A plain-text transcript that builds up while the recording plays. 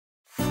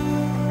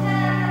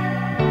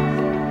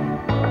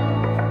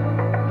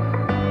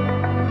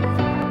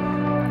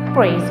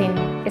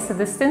Brazing is a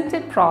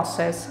distinctive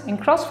process in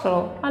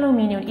cross-flow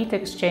aluminium heat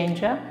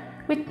exchanger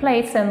with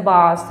plates and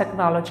bars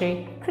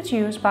technology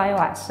produced by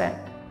Oesse.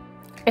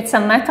 It's a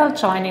metal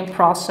joining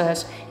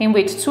process in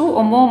which two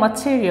or more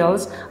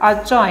materials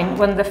are joined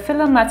when the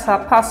filler metal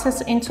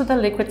passes into the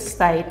liquid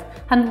state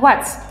and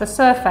wets the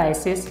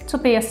surfaces to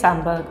be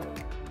assembled.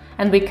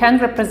 And we can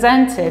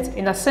represent it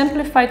in a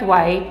simplified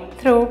way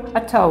through a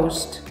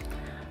toast.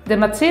 The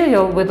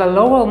material with a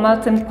lower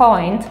melting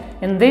point,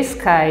 in this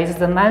case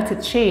the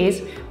melted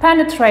cheese,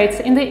 penetrates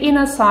in the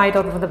inner side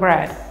of the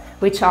bread,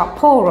 which are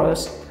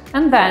porous,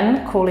 and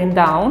then, cooling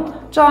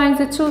down, joins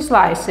the two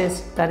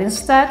slices that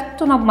instead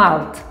do not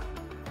melt.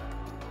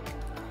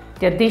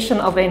 The addition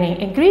of any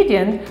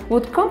ingredient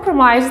would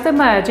compromise the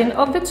merging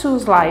of the two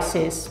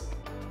slices.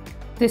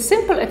 This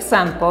simple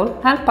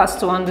example helps us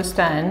to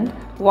understand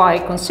why,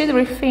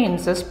 considering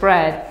things as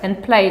bread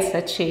and plates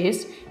as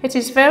cheese, it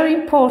is very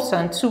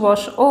important to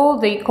wash all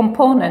the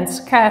components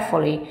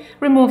carefully,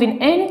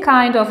 removing any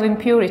kind of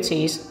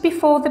impurities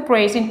before the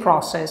brazing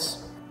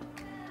process.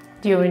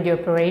 During the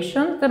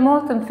operation, the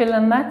molten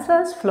filler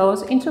metal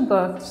flows into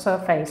both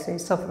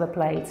surfaces of the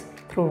plate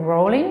through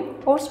rolling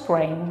or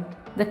spraying.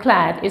 The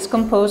clad is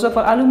composed of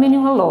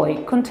aluminium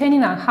alloy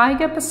containing a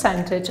higher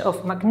percentage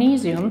of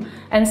magnesium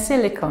and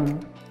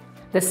silicon.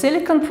 The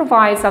silicon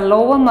provides a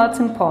lower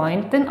melting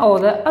point than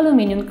other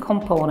aluminium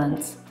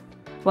components.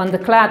 When the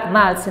clad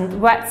melts and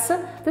wets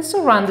the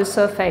surrounding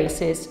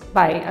surfaces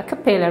by a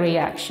capillary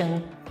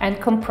action and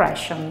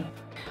compression.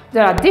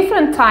 There are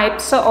different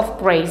types of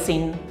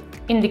brazing.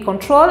 In the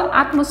controlled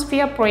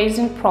atmosphere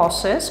brazing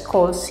process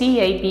called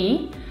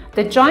VAB,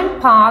 the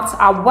joint parts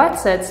are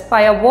wetted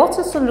by a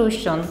water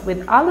solution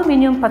with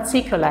aluminium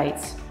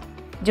particulates.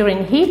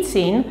 During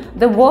heating,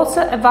 the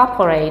water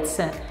evaporates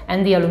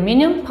and the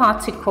aluminium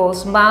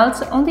particles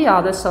melt on the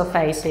other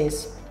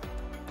surfaces.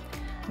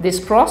 This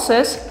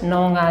process,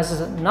 known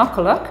as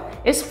knock-lock,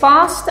 is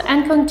fast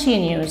and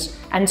continuous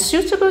and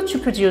suitable to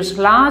produce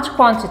large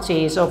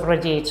quantities of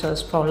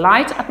radiators for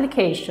light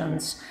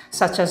applications,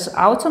 such as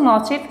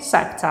automotive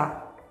sector.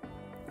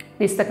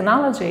 This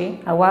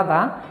technology,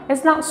 however,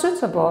 is not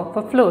suitable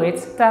for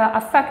fluids that are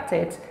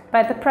affected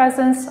by the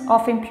presence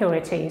of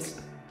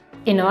impurities.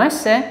 In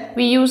Oesse,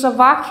 we use a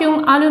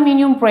vacuum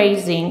aluminium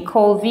brazing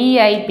called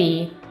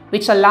VAB,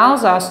 which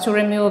allows us to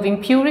remove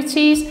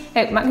impurities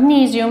and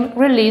magnesium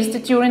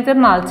released during the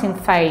melting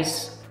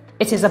phase.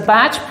 It is a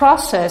batch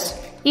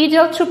process,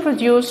 ideal to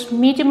produce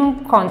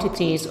medium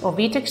quantities of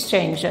heat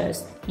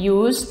exchangers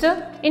used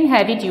in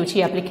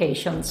heavy-duty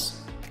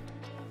applications.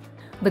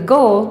 The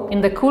goal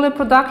in the cooler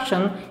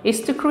production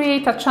is to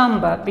create a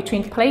chamber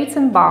between plates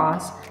and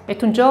bars and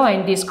to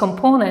join these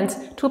components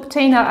to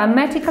obtain a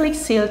hermetically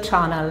sealed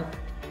channel.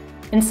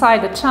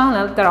 Inside the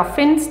channel there are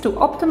fins to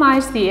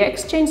optimize the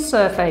exchange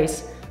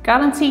surface,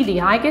 guarantee the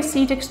highest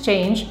heat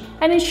exchange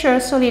and ensure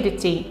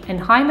solidity and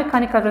high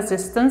mechanical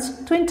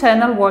resistance to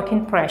internal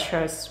working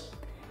pressures.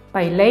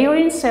 By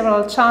layering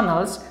several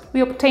channels,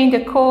 we obtain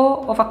the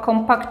core of a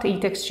compact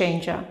heat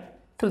exchanger.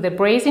 Through the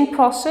brazing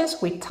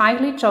process, we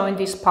tightly join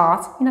these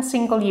parts in a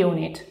single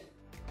unit.